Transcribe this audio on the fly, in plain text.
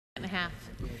and a half.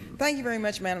 Thank you very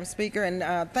much, Madam Speaker,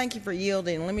 and thank you for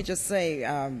yielding. Let me just say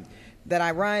that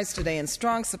I rise today in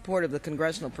strong support of the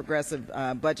Congressional Progressive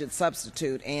Budget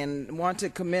Substitute and want to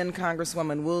commend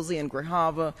Congresswoman Woolsey and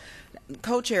Grijalva,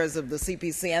 co-chairs of the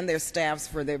CPC, and their staffs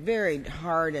for their very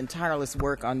hard and tireless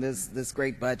work on this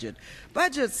great budget.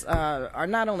 Budgets are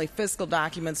not only fiscal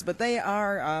documents, but they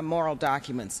are moral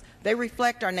documents. They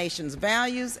reflect our nation's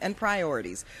values and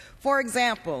priorities. For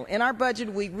example, in our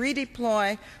budget, we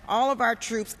redeploy all of our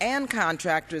troops and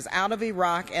contractors out of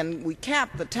Iraq, and we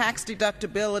cap the tax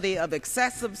deductibility of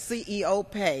excessive CEO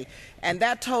pay, and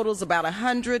that totals about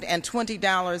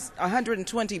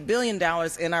 $120 billion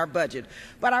in our budget.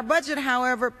 But our budget,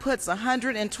 however, puts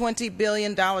 $120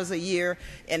 billion a year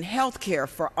in health care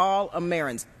for all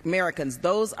Americans.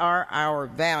 Those are our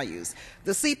values.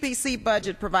 The CPC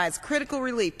budget provides critical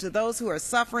relief to those who are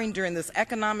suffering during this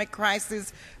economic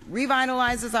crisis,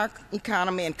 revitalizes our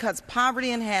economy, and cuts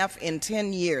poverty in half in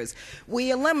 10 years.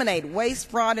 We eliminate waste,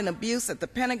 fraud, and abuse at the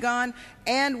Pentagon,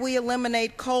 and we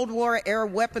eliminate Cold War-era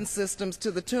weapon systems to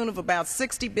the tune of about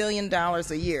 $60 billion a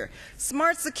year.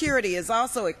 Smart security is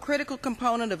also a critical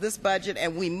component of this budget,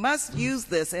 and we must use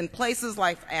this in places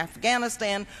like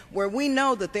Afghanistan, where we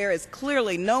know that there is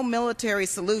clearly no military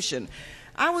solution.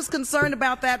 I was concerned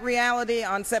about that reality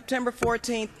on September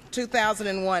 14,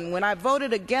 2001, when I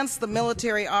voted against the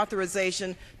military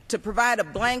authorization to provide a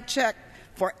blank check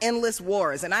for endless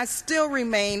wars, and I still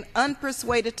remain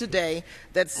unpersuaded today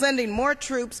that sending more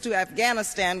troops to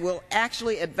Afghanistan will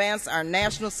actually advance our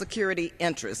national security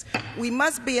interests. We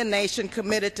must be a nation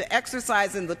committed to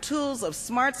exercising the tools of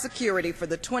smart security for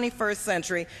the 21st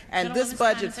century, and this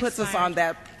budget puts us on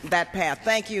that path.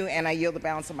 Thank you, and I yield the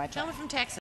balance of my time. Gentleman from Texas.